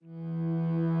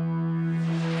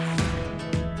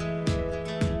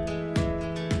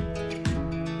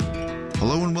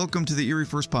Welcome to the Erie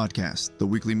First Podcast, the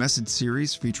weekly message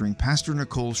series featuring Pastor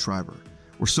Nicole Schreiber.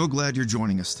 We're so glad you're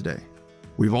joining us today.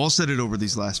 We've all said it over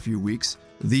these last few weeks.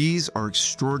 These are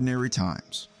extraordinary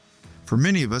times. For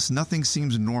many of us, nothing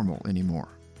seems normal anymore.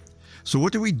 So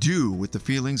what do we do with the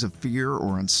feelings of fear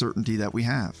or uncertainty that we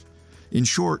have? In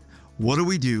short, what do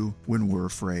we do when we're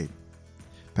afraid?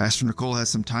 Pastor Nicole has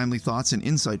some timely thoughts and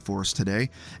insight for us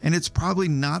today, and it's probably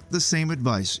not the same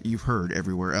advice you've heard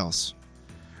everywhere else.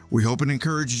 We hope it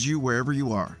encourages you wherever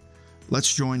you are.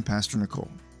 Let's join Pastor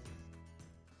Nicole.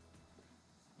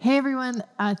 Hey everyone,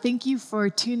 thank you for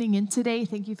tuning in today.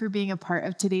 Thank you for being a part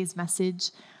of today's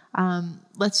message.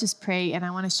 Let's just pray, and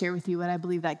I want to share with you what I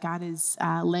believe that God is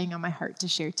laying on my heart to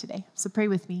share today. So pray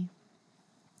with me.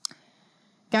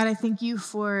 God, I thank you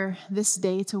for this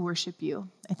day to worship you.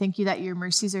 I thank you that your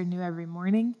mercies are new every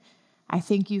morning. I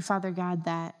thank you, Father God,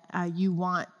 that you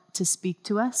want to speak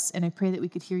to us, and I pray that we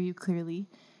could hear you clearly.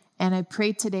 And I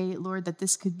pray today, Lord, that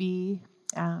this could be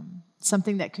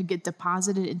something that could get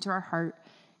deposited into our heart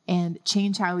and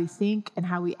change how we think and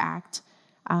how we act.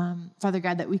 Father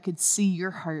God, that we could see your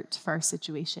heart for our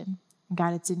situation.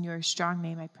 God, it's in your strong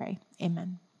name I pray.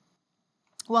 Amen.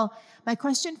 Well, my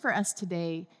question for us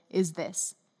today is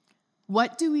this.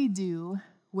 What do we do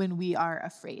when we are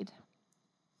afraid?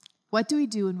 What do we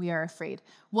do when we are afraid?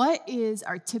 What is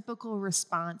our typical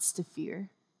response to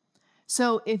fear?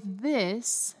 So if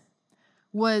this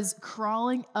was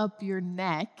crawling up your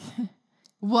neck,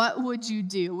 what would you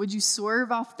do? Would you swerve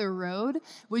off the road?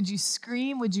 Would you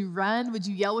scream? Would you run? Would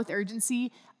you yell with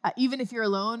urgency? Even if you're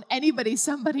alone,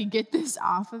 somebody get this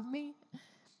off of me.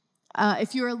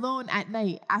 If you're alone at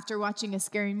night after watching a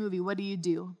scary movie, what do?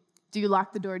 Do you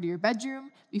lock the door to your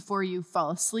bedroom before you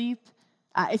fall asleep?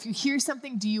 If you hear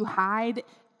something, do you hide,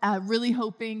 really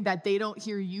hoping that they don't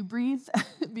hear you breathe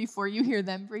before you hear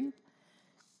them breathe?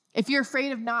 If you're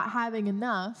afraid of not having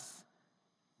enough,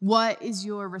 what is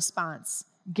your response?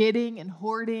 Getting and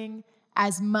hoarding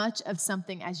as much of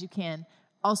something as you can,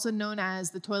 also known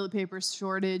as the toilet paper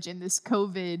shortage in this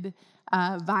COVID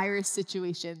virus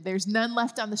situation. There's none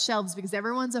left on the shelves because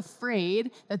everyone's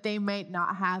afraid that they might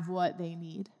not have what they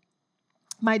need.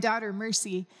 My daughter,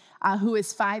 Mercy, who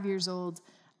is 5 years old,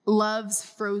 loves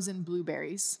frozen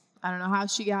blueberries. I don't know how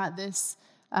she got this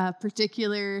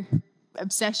particular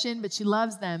obsession, but she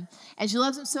loves them. And she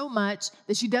loves them so much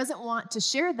that she doesn't want to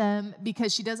share them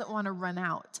because she doesn't want to run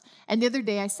out. And the other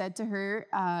day I said to her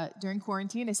during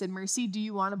quarantine, I said, Mercy, do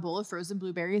you want a bowl of frozen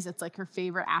blueberries? It's like her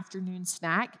favorite afternoon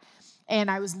snack. And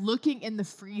I was looking in the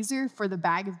freezer for the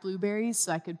bag of blueberries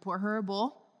so I could pour her a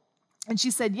bowl. And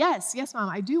she said, yes, Mom,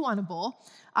 I do want a bowl.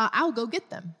 I'll go get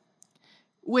them.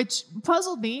 Which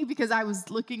puzzled me because I was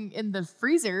looking in the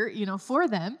freezer, for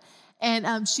them.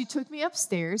 And she took me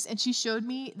upstairs and she showed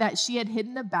me that she had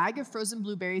hidden a bag of frozen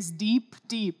blueberries deep,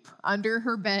 deep under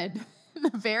her bed, in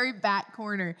the very back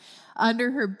corner under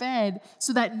her bed,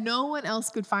 so that no one else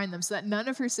could find them, so that none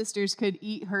of her sisters could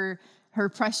eat her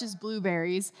precious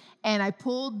blueberries. And I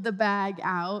pulled the bag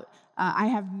out. I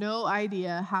have no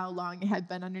idea how long it had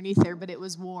been underneath there, but it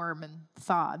was warm and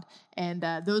thawed. And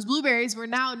those blueberries were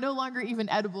now no longer even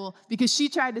edible because she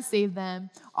tried to save them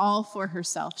all for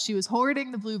herself. She was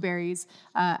hoarding the blueberries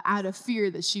out of fear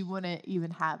that she wouldn't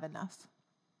even have enough.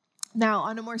 Now,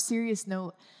 on a more serious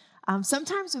note,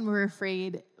 sometimes when we're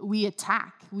afraid, we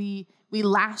attack. We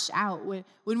lash out. When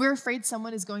we're afraid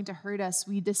someone is going to hurt us,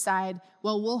 we decide,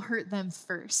 well, we'll hurt them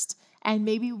first. And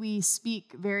maybe we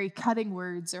speak very cutting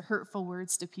words or hurtful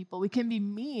words to people. We can be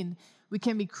mean, we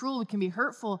can be cruel, we can be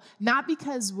hurtful, not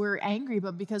because we're angry,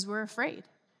 but because we're afraid.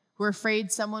 We're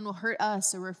afraid someone will hurt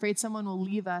us, or we're afraid someone will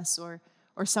leave us, or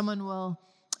someone will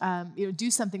do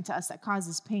something to us that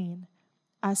causes pain.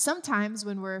 Sometimes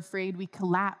when we're afraid, we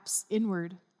collapse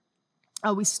inward.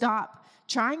 We stop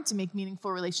trying to make meaningful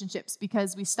relationships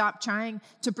because we stop trying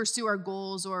to pursue our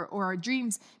goals or our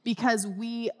dreams because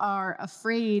we are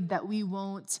afraid that we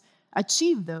won't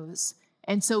achieve those.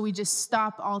 And so we just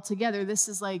stop altogether. This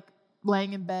is like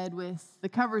laying in bed with the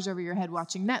covers over your head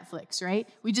watching Netflix, right?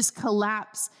 We just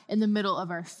collapse in the middle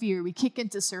of our fear. We kick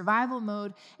into survival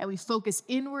mode and we focus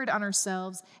inward on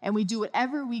ourselves and we do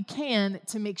whatever we can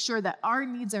to make sure that our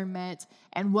needs are met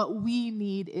and what we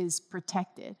need is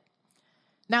protected.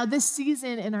 Now, this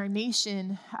season in our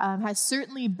nation has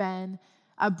certainly been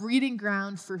a breeding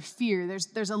ground for fear.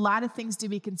 There's a lot of things to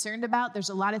be concerned about. There's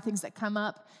a lot of things that come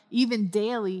up even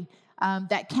daily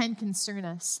that can concern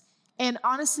us. And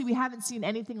honestly, we haven't seen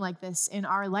anything like this in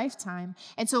our lifetime.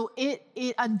 And so it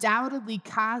undoubtedly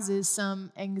causes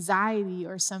some anxiety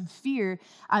or some fear.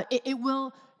 It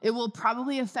will It will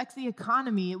probably affect the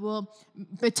economy. It will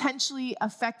potentially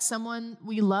affect someone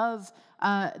we love,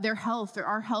 their health or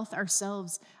our health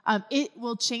ourselves. It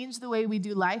will change the way we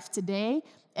do life today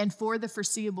and for the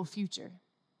foreseeable future.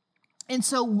 And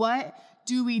so what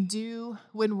do we do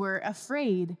when we're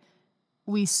afraid?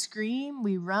 We scream,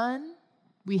 we run,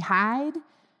 we hide,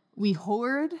 we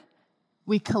hoard,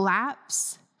 we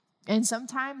collapse, and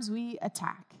sometimes we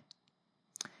attack.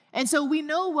 And so we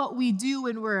know what we do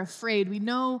when we're afraid. We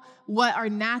know what our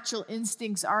natural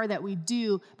instincts are that we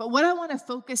do. But what I want to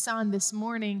focus on this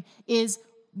morning is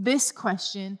this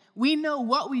question. We know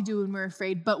what we do when we're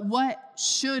afraid, but what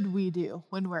should we do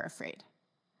when we're afraid?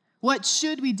 What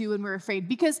should we do when we're afraid?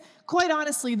 Because quite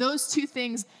honestly, those two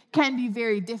things can be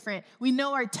very different. We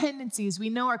know our tendencies, we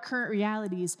know our current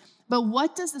realities, but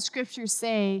what does the scripture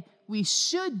say we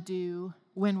should do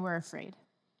when we're afraid?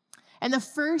 And the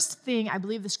first thing I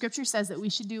believe the scripture says that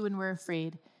we should do when we're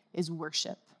afraid is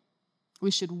worship. We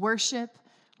should worship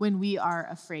when we are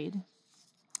afraid.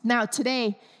 Now,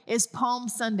 today is Palm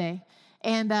Sunday.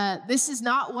 And this is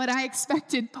not what I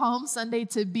expected Palm Sunday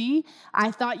to be. I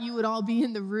thought you would all be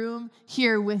in the room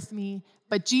here with me,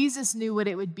 but Jesus knew what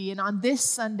it would be. And on this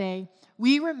Sunday,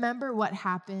 we remember what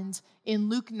happened in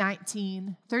Luke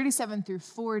 19, 37 through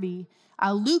 40.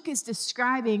 Luke is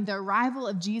describing the arrival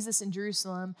of Jesus in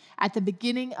Jerusalem at the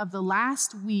beginning of the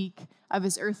last week of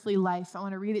his earthly life. I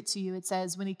want to read it to you. It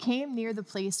says, when he came near the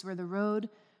place where the road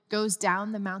goes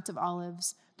down the Mount of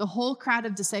Olives, the whole crowd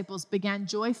of disciples began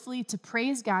joyfully to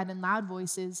praise God in loud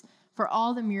voices for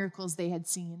all the miracles they had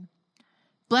seen.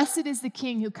 Blessed is the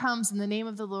King who comes in the name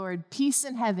of the Lord, peace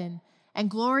in heaven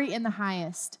and glory in the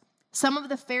highest. Some of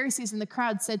the Pharisees in the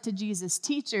crowd said to Jesus,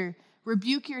 Teacher,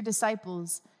 rebuke your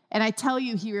disciples. And I tell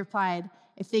you, he replied,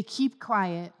 if they keep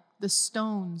quiet, the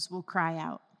stones will cry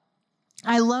out.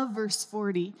 I love verse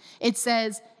 40. It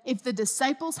says, if the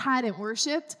disciples hadn't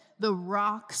worshiped, the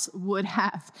rocks would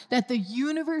have. That the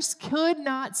universe could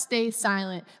not stay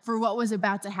silent for what was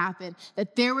about to happen.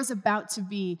 That there was about to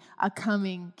be a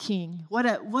coming king. What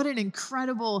an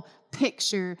incredible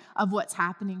picture of what's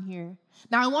happening here.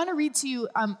 Now, I want to read to you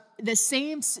the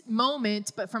same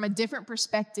moment, but from a different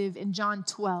perspective in John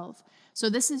 12. So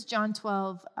this is John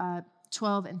 12,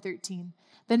 12 and 13.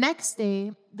 The next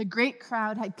day, the great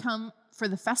crowd had come for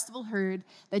the festival, heard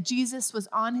that Jesus was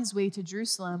on his way to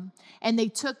Jerusalem, and they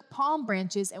took palm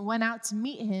branches and went out to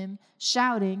meet him,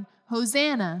 shouting,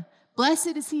 Hosanna!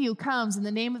 Blessed is he who comes in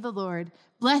the name of the Lord.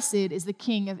 Blessed is the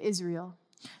King of Israel.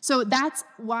 So that's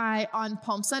why on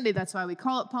Palm Sunday, that's why we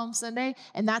call it Palm Sunday,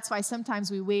 and that's why sometimes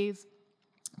we wave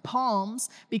palms,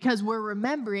 because we're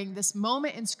remembering this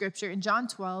moment in Scripture in John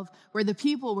 12 where the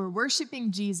people were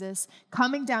worshiping Jesus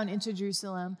coming down into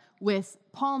Jerusalem with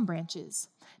palm branches.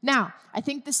 Now, I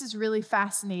think this is really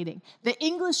fascinating. The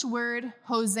English word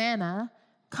Hosanna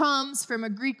comes from a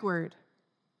Greek word,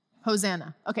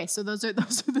 Hosanna. Okay, so those are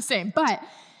the same. But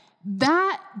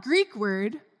that Greek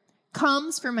word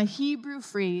comes from a Hebrew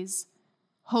phrase,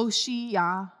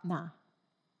 Hoshiana.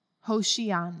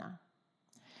 Hoshiana.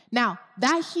 Now,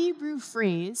 that Hebrew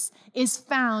phrase is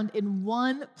found in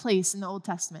one place in the Old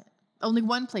Testament, only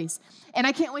one place. And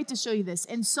I can't wait to show you this.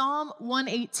 In Psalm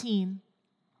 118,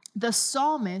 the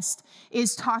psalmist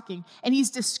is talking, and he's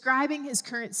describing his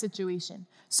current situation.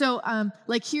 So,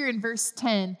 like here in verse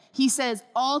 10, he says,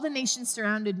 all the nations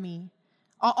surrounded me,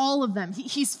 all of them.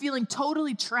 He's feeling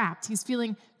totally trapped. He's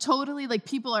feeling totally like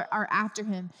people are after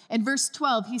him. In verse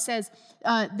 12, he says,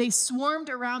 they swarmed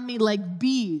around me like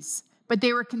bees, but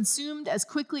they were consumed as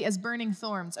quickly as burning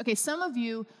thorns. Okay, some of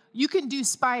you can do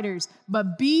spiders,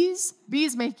 but bees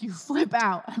make you flip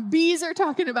out. Bees are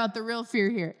talking about the real fear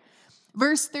here.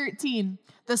 Verse 13,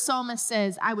 the psalmist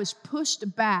says, I was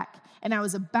pushed back and I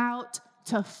was about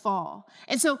to fall.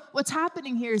 And so what's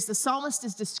happening here is the psalmist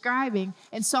is describing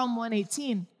in Psalm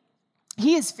 118,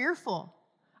 he is fearful.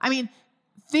 I mean,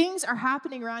 things are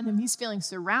happening around him. He's feeling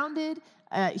surrounded.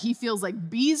 He feels like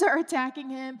bees are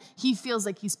attacking him. He feels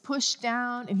like he's pushed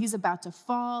down and he's about to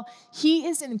fall. He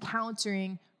is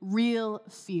encountering real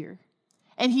fear.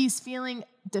 And he's feeling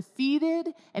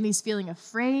defeated, and he's feeling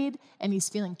afraid, and he's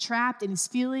feeling trapped, and he's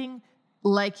feeling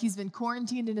like he's been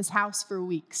quarantined in his house for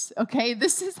weeks, okay?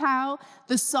 This is how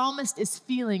the psalmist is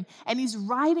feeling, and he's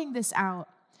writing this out.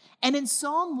 And in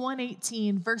Psalm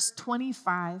 118, verse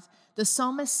 25, the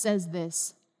psalmist says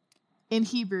this in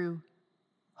Hebrew,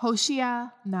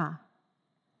 Hoshiana.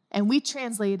 And we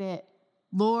translate it,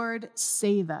 Lord,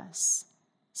 save us.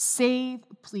 Save,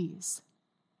 please.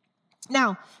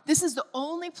 Now, this is the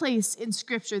only place in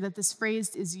Scripture that this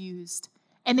phrase is used.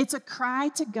 And it's a cry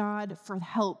to God for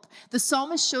help. The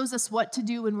psalmist shows us what to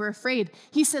do when we're afraid.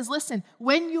 He says, listen,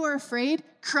 when you're afraid,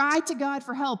 cry to God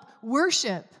for help.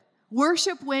 Worship.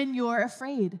 Worship when you're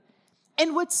afraid.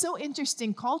 And what's so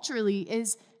interesting culturally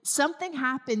is something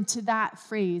happened to that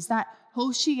phrase, that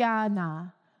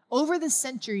Hoshiana, over the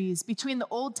centuries between the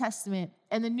Old Testament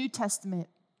and the New Testament.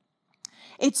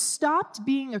 It stopped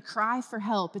being a cry for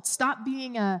help. It stopped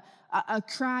being a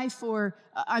cry for,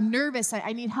 I'm nervous,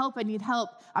 I need help,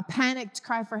 a panicked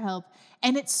cry for help.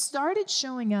 And it started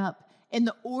showing up in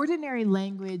the ordinary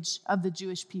language of the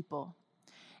Jewish people.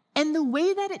 And the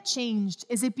way that it changed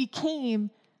is it became,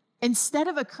 instead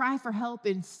of a cry for help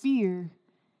in fear,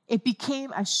 it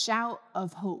became a shout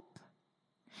of hope.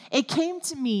 It came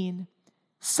to mean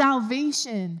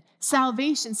salvation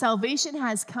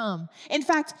has come. In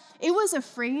fact, it was a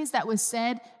phrase that was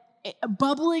said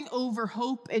bubbling over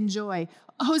hope and joy.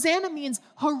 Hosanna means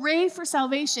hooray for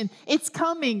salvation. It's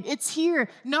coming. It's here.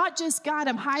 Not just God,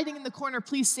 I'm hiding in the corner,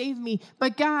 please save me.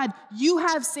 But God, you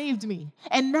have saved me.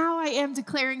 And now I am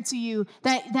declaring to you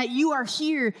that you are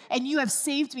here and you have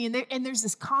saved me. And there's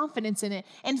this confidence in it.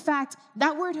 In fact,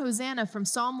 that word Hosanna from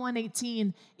Psalm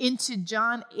 118 into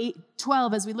John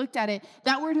 8:12, as we looked at it,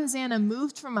 that word Hosanna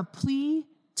moved from a plea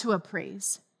to a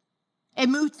praise. It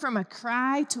moved from a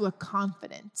cry to a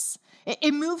confidence.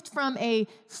 It moved from a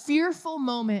fearful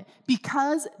moment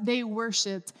because they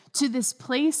worshiped to this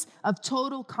place of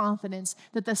total confidence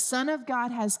that the Son of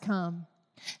God has come,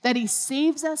 that he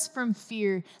saves us from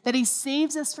fear, that he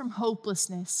saves us from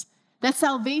hopelessness, that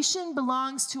salvation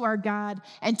belongs to our God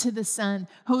and to the Son.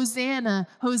 Hosanna,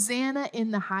 Hosanna in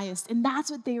the highest. And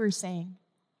that's what they were saying.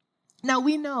 Now,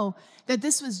 we know that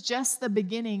this was just the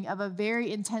beginning of a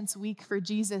very intense week for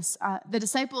Jesus. The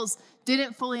disciples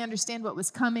didn't fully understand what was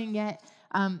coming yet.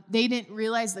 They didn't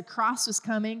realize the cross was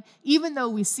coming, even though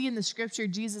we see in the scripture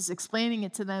Jesus explaining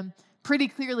it to them pretty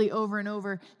clearly over and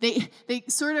over. They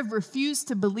sort of refused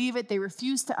to believe it. They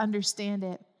refused to understand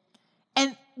it.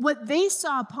 And what they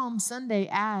saw Palm Sunday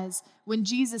as, when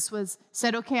Jesus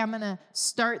said, okay, I'm going to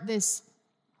start this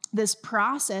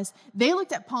process, they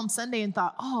looked at Palm Sunday and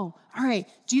thought, oh, all right,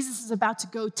 Jesus is about to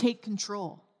go take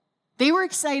control. They were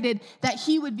excited that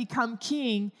he would become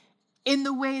king in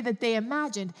the way that they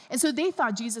imagined. And so they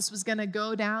thought Jesus was going to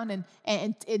go down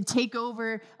and take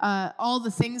over all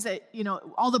the things that,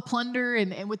 all the plunder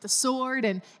and with the sword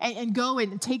and go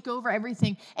and take over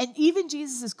everything. And even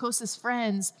Jesus' closest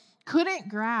friends couldn't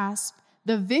grasp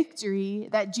the victory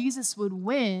that Jesus would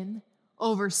win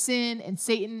over sin and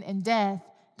Satan and death,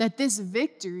 that this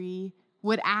victory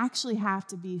would actually have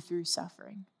to be through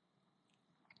suffering.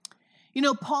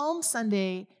 Palm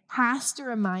Sunday has to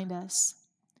remind us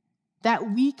that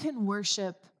we can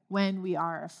worship when we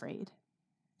are afraid.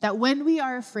 That when we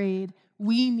are afraid,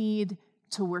 we need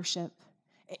to worship.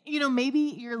 Maybe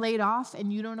you're laid off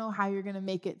and you don't know how you're going to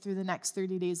make it through the next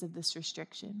 30 days of this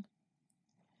restriction.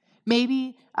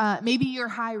 Maybe you're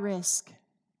high risk,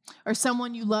 or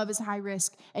someone you love is high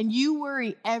risk, and you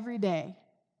worry every day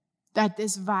that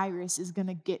this virus is going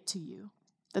to get to you,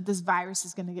 that this virus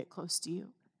is going to get close to you.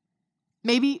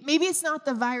 Maybe it's not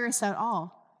the virus at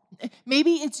all.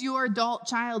 Maybe it's your adult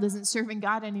child isn't serving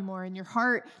God anymore and your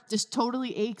heart just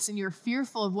totally aches and you're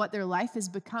fearful of what their life is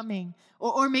becoming.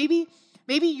 Or maybe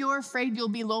you're afraid you'll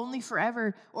be lonely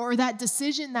forever, or that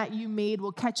decision that you made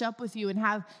will catch up with you and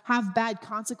have bad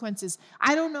consequences.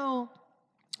 I don't know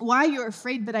why you're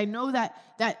afraid, but I know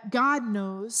that God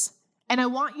knows. And I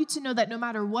want you to know that no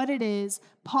matter what it is,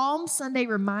 Palm Sunday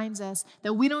reminds us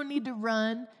that we don't need to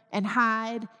run and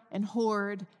hide and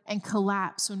hoard and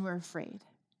collapse when we're afraid.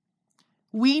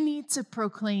 We need to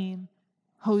proclaim,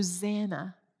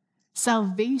 Hosanna,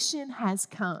 salvation has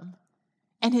come,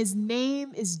 and his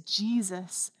name is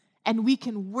Jesus, and we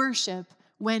can worship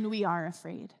when we are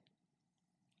afraid.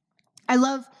 I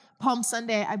love Palm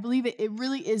Sunday. I believe it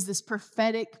really is this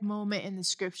prophetic moment in the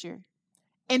scripture.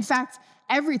 In fact,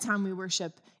 every time we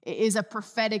worship is a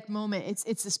prophetic moment.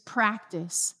 It's this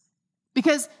practice.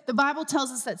 Because the Bible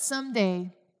tells us that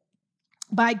someday,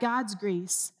 by God's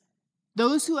grace,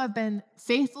 those who have been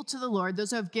faithful to the Lord,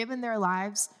 those who have given their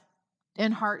lives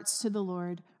and hearts to the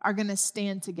Lord, are going to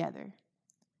stand together.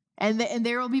 And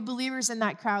there will be believers in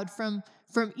that crowd from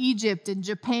Egypt and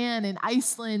Japan and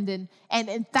Iceland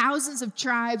and thousands of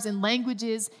tribes and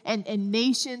languages and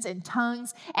nations and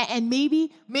tongues. And maybe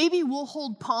we'll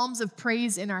hold palms of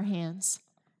praise in our hands.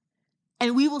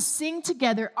 And we will sing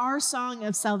together our song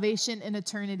of salvation in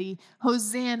eternity.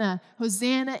 Hosanna,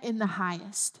 Hosanna in the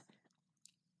highest.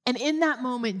 And in that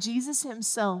moment, Jesus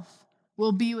himself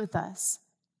will be with us.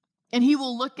 And he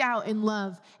will look out in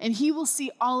love, and he will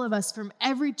see all of us from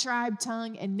every tribe,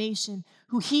 tongue, and nation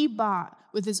who he bought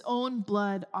with his own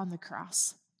blood on the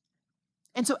cross.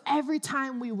 And so every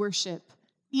time we worship,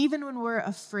 even when we're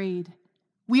afraid,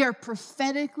 we are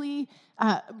prophetically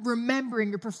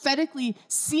remembering or prophetically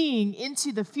seeing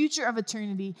into the future of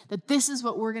eternity that this is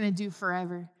what we're going to do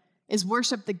forever, is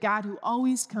worship the God who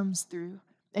always comes through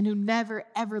and who never,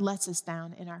 ever lets us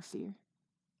down in our fear.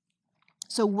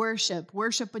 So worship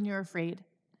when you're afraid.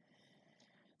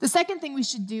 The second thing we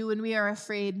should do when we are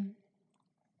afraid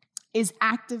is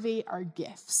activate our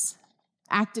gifts.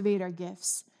 Activate our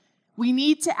gifts. We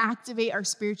need to activate our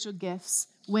spiritual gifts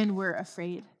when we're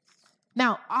afraid.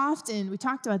 Now, often, we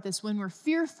talked about this, when we're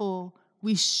fearful,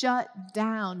 we shut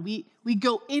down. We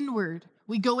go inward.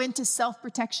 We go into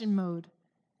self-protection mode.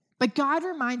 But God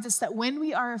reminds us that when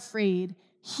we are afraid,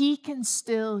 he can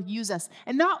still use us.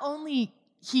 And not only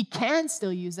he can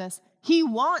still use us, he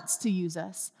wants to use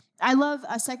us. I love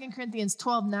 2 Corinthians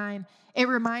 12:9. It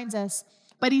reminds us,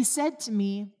 but he said to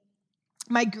me,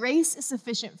 my grace is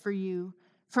sufficient for you,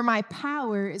 for my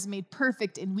power is made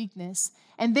perfect in weakness.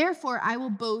 And therefore I will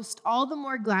boast all the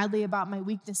more gladly about my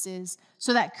weaknesses,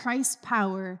 so that Christ's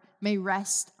power may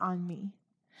rest on me.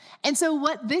 And so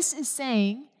what this is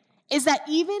saying is that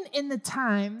even in the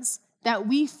times that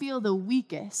we feel the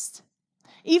weakest,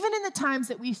 even in the times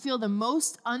that we feel the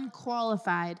most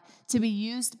unqualified to be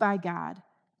used by God,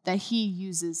 that he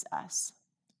uses us.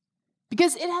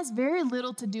 Because it has very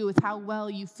little to do with how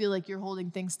well you feel like you're holding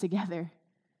things together.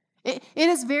 It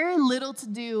has very little to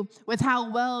do with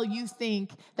how well you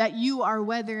think that you are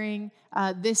weathering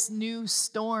this new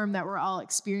storm that we're all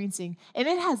experiencing. And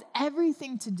it has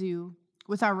everything to do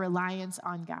with our reliance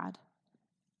on God.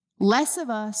 Less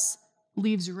of us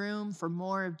leaves room for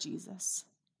more of Jesus.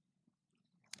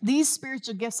 These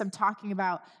spiritual gifts I'm talking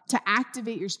about to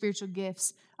activate your spiritual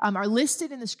gifts are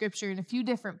listed in the scripture in a few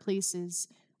different places.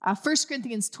 1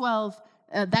 Corinthians 12,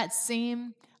 that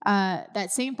same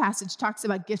passage talks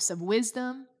about gifts of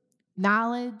wisdom,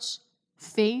 knowledge,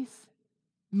 faith,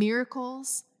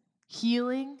 miracles,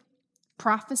 healing,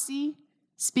 prophecy,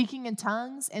 speaking in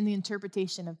tongues, and the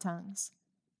interpretation of tongues.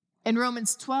 In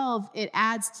Romans 12, it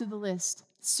adds to the list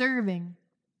serving,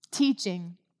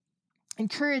 teaching,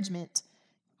 encouragement,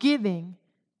 giving,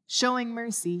 showing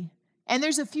mercy. And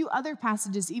there's a few other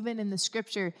passages even in the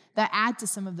scripture that add to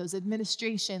some of those: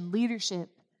 administration, leadership.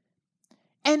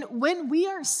 And when we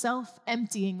are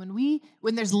self-emptying,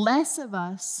 when there's less of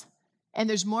us and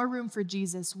there's more room for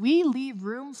Jesus, we leave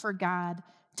room for God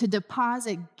to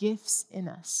deposit gifts in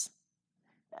us.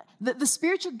 The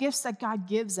spiritual gifts that God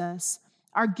gives us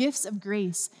are gifts of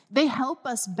grace. They help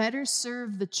us better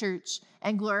serve the church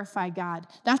and glorify God.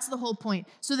 That's the whole point.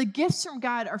 So the gifts from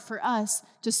God are for us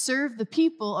to serve the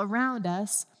people around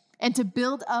us and to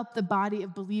build up the body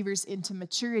of believers into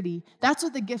maturity. That's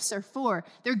what the gifts are for.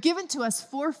 They're given to us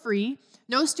for free,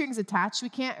 no strings attached. We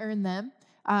can't earn them,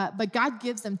 but God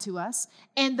gives them to us.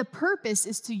 And the purpose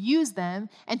is to use them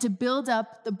and to build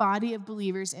up the body of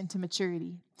believers into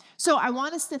maturity. So I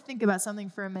want us to think about something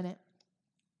for a minute.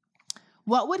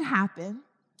 What would happen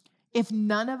if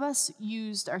none of us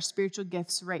used our spiritual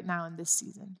gifts right now in this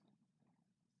season?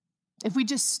 If we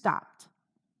just stopped?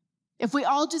 If we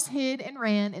all just hid and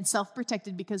ran and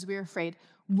self-protected because we were afraid,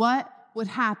 what would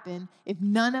happen if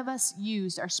none of us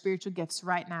used our spiritual gifts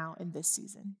right now in this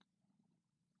season?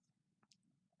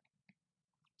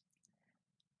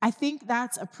 I think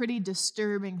that's a pretty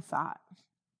disturbing thought.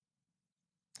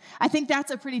 I think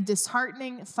that's a pretty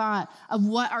disheartening thought of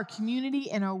what our community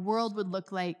and our world would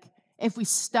look like if we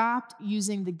stopped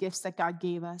using the gifts that God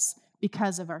gave us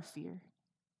because of our fear.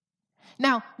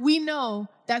 Now, we know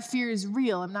that fear is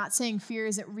real. I'm not saying fear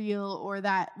isn't real or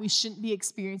that we shouldn't be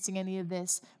experiencing any of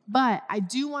this, but I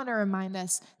do want to remind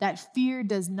us that fear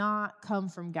does not come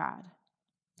from God.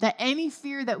 That any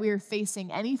fear that we are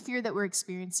facing, any fear that we're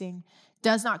experiencing,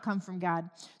 does not come from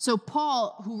God. So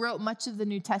Paul, who wrote much of the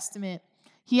New Testament,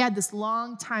 he had this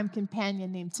long-time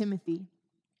companion named Timothy.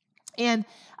 And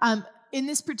in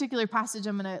this particular passage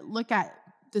I'm going to look at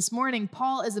this morning,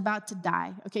 Paul is about to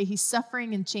die. Okay, he's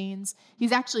suffering in chains.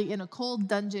 He's actually in a cold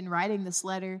dungeon writing this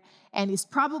letter, and he's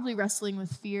probably wrestling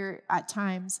with fear at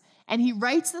times. And he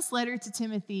writes this letter to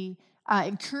Timothy,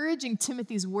 encouraging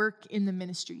Timothy's work in the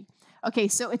ministry. Okay,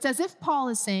 so it's as if Paul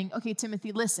is saying, okay,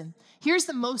 Timothy, listen, here's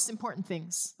the most important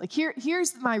things. Like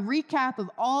here's my recap of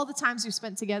all the times we've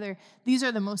spent together. These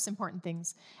are the most important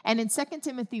things. And in 2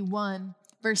 Timothy 1,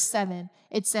 verse 7,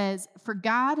 it says, for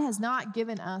God has not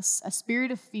given us a spirit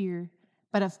of fear,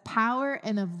 but of power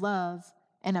and of love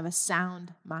and of a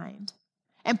sound mind.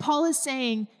 And Paul is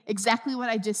saying exactly what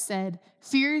I just said.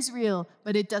 Fear is real,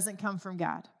 but it doesn't come from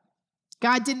God.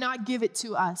 God did not give it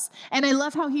to us. And I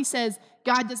love how he says,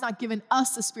 God does not give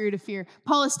us the spirit of fear.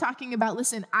 Paul is talking about,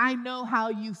 listen, I know how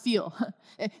you feel.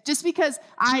 Just because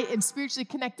I am spiritually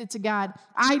connected to God,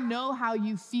 I know how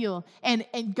you feel. And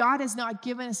God has not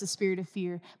given us a spirit of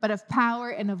fear, but of power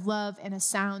and of love and a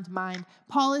sound mind.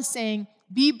 Paul is saying,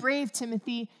 be brave,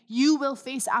 Timothy. You will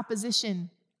face opposition.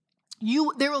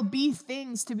 There will be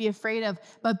things to be afraid of,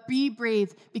 but be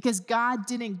brave because God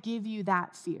didn't give you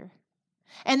that fear.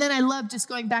 And then I love just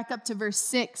going back up to verse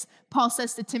 6. Paul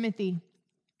says to Timothy,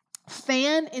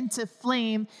 fan into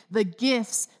flame the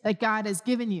gifts that God has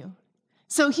given you.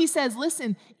 So he says,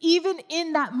 listen, even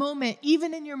in that moment,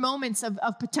 even in your moments of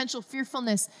potential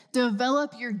fearfulness,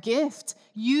 develop your gift.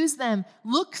 Use them.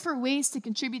 Look for ways to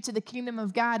contribute to the kingdom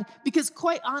of God because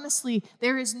quite honestly,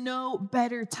 there is no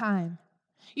better time.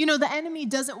 You know, the enemy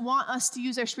doesn't want us to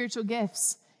use our spiritual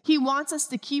gifts. He wants us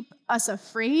to keep us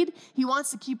afraid. He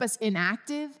wants to keep us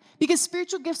inactive because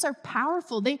spiritual gifts are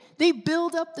powerful. They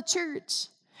build up the church.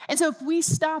 And so if we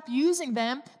stop using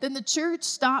them, then the church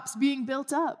stops being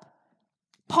built up.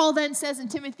 Paul then says in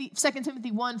 2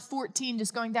 Timothy 1:14,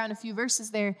 just going down a few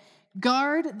verses there,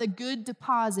 guard the good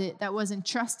deposit that was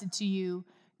entrusted to you.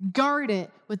 Guard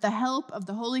it with the help of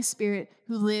the Holy Spirit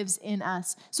who lives in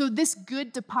us. So this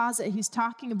good deposit he's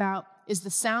talking about is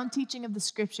the sound teaching of the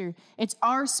scripture. It's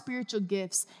our spiritual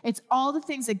gifts. It's all the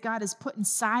things that God has put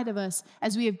inside of us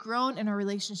as we have grown in our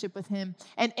relationship with him.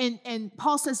 And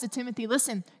Paul says to Timothy,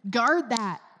 listen, guard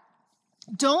that.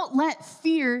 Don't let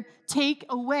fear take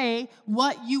away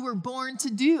what you were born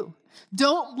to do.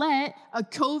 Don't let a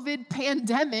COVID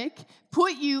pandemic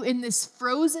put you in this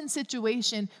frozen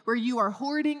situation where you are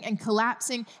hoarding and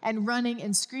collapsing and running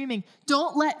and screaming.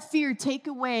 Don't let fear take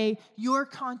away your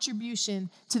contribution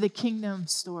to the kingdom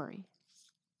story.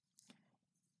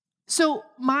 So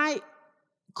my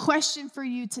question for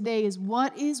you today is,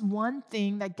 what is one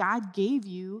thing that God gave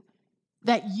you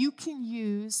that you can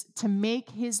use to make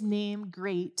his name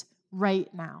great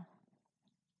right now?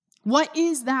 What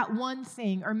is that one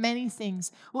thing or many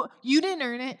things? Well, you didn't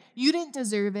earn it. You didn't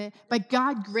deserve it. But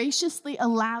God graciously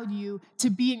allowed you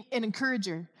to be an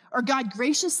encourager. Or God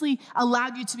graciously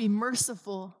allowed you to be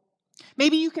merciful.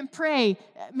 Maybe you can pray.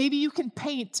 Maybe you can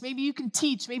paint. Maybe you can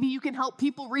teach. Maybe you can help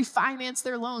people refinance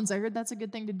their loans. I heard that's a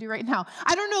good thing to do right now.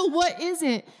 I don't know. What is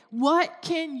it? What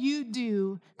can you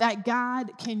do that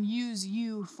God can use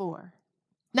you for?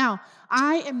 Now,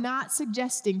 I am not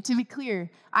suggesting, to be clear,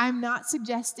 I'm not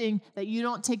suggesting that you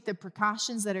don't take the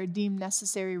precautions that are deemed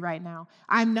necessary right now.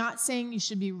 I'm not saying you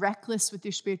should be reckless with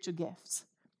your spiritual gifts.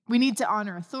 We need to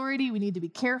honor authority. We need to be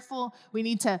careful. We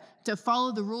need to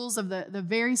follow the rules of the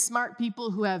very smart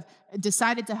people who have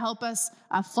decided to help us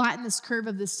flatten this curve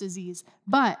of this disease.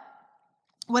 But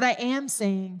what I am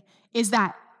saying is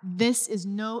that this is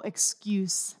no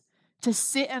excuse to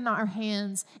sit in our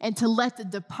hands and to let the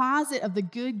deposit of the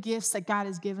good gifts that God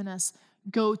has given us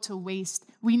go to waste.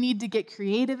 We need to get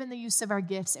creative in the use of our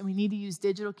gifts, and we need to use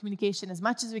digital communication as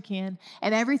much as we can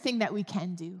and everything that we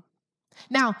can do.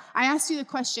 Now, I asked you the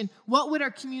question, what would our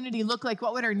community look like?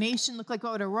 What would our nation look like?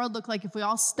 What would our world look like if we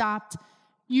all stopped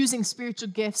using spiritual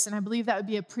gifts? And I believe that would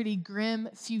be a pretty grim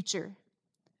future.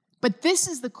 But this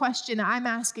is the question I'm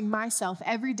asking myself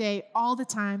every day, all the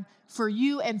time, for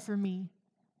you and for me.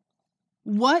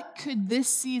 What could this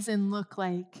season look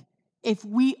like if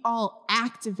we all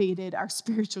activated our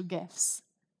spiritual gifts?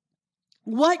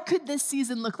 What could this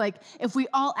season look like if we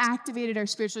all activated our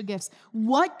spiritual gifts?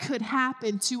 What could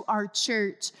happen to our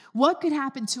church? What could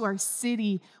happen to our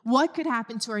city? What could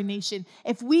happen to our nation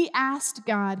if we asked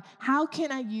God, how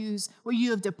can I use what you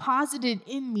have deposited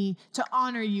in me to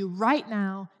honor you right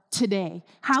now, today?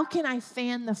 How can I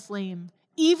fan the flame,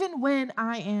 even when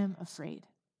I am afraid?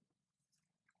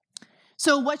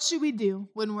 So what should we do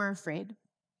when we're afraid?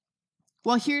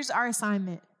 Well, here's our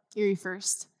assignment, Erie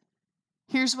First.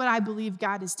 Here's what I believe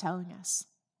God is telling us.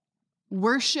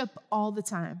 Worship all the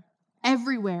time,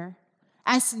 everywhere,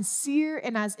 as sincere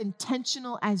and as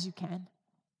intentional as you can.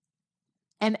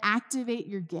 And activate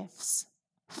your gifts.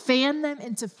 Fan them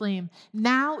into flame.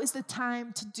 Now is the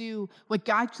time to do what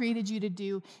God created you to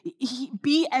do.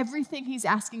 Be everything he's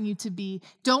asking you to be.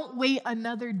 Don't wait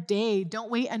another day. Don't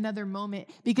wait another moment,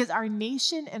 because our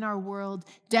nation and our world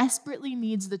desperately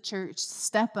needs the church to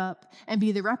step up and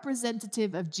be the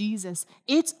representative of Jesus.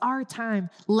 It's our time.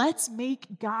 Let's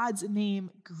make God's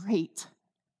name great.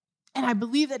 And I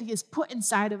believe that he has put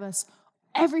inside of us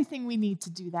everything we need to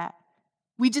do that.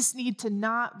 We just need to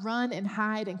not run and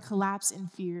hide and collapse in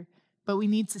fear, but we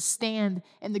need to stand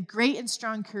in the great and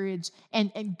strong courage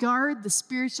and guard the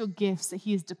spiritual gifts that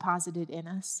he has deposited in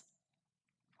us.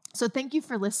 So thank you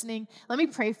for listening. Let me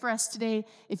pray for us today.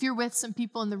 If you're with some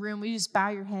people in the room, will you just bow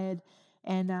your head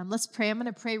and let's pray. I'm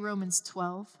going to pray Romans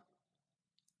 12.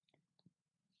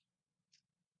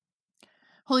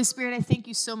 Holy Spirit, I thank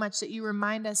you so much that you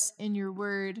remind us in your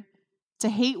word to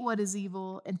hate what is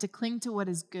evil and to cling to what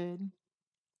is good.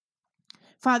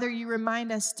 Father, you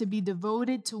remind us to be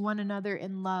devoted to one another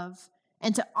in love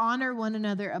and to honor one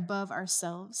another above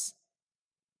ourselves.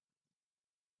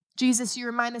 Jesus, you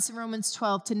remind us in Romans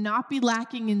 12 to not be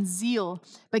lacking in zeal,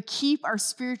 but keep our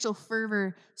spiritual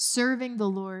fervor serving the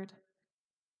Lord.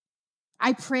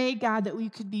 I pray, God, that we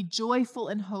could be joyful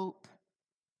in hope,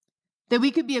 that we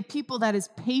could be a people that is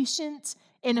patient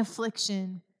in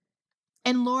affliction,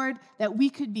 and Lord, that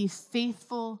we could be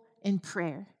faithful in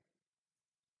prayer.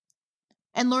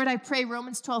 And Lord, I pray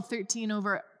Romans 12:13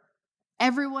 over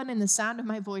everyone in the sound of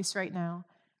my voice right now,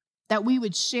 that we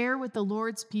would share with the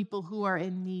Lord's people who are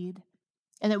in need,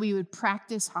 and that we would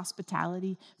practice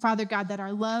hospitality. Father God, that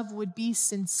our love would be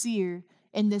sincere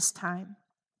in this time.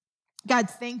 God,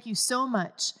 thank you so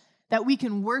much that we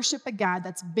can worship a God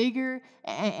that's bigger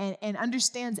and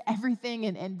understands everything,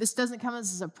 and this doesn't come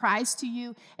as a surprise to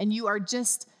you, and you are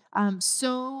just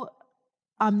so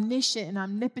omniscient and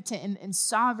omnipotent and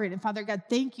sovereign. And Father God,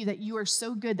 thank you that you are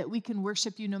so good that we can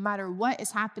worship you no matter what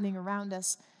is happening around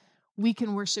us. We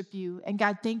can worship you. And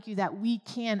God, thank you that we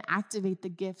can activate the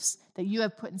gifts that you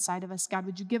have put inside of us. God,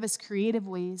 would you give us creative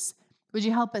ways? Would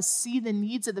you help us see the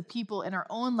needs of the people in our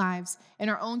own lives, in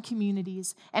our own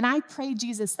communities? And I pray,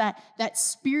 Jesus, that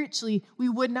spiritually we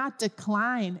would not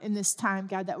decline in this time,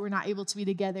 God, that we're not able to be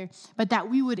together, but that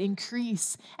we would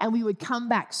increase and we would come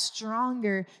back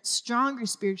stronger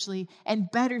spiritually and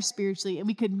better spiritually. And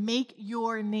we could make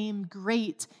your name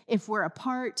great if we're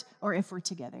apart or if we're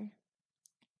together.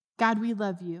 God, we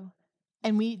love you.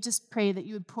 And we just pray that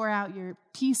you would pour out your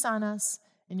peace on us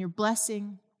and your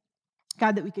blessing.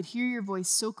 God, that we could hear your voice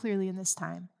so clearly in this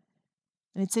time.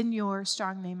 And it's in your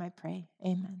strong name I pray.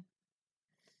 Amen.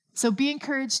 So be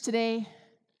encouraged today.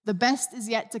 The best is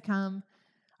yet to come.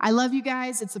 I love you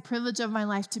guys. It's the privilege of my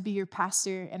life to be your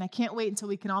pastor, and I can't wait until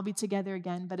we can all be together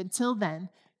again. But until then,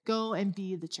 go and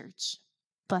be the church.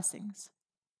 Blessings.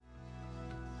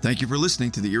 Thank you for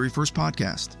listening to the Erie First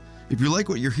Podcast. If you like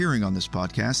what you're hearing on this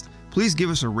podcast, please give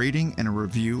us a rating and a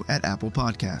review at Apple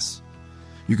Podcasts.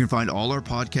 You can find all our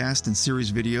podcast and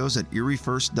series videos at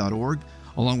eriefirst.org,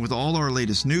 along with all our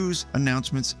latest news,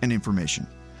 announcements, and information.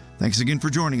 Thanks again for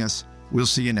joining us. We'll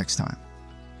see you next time.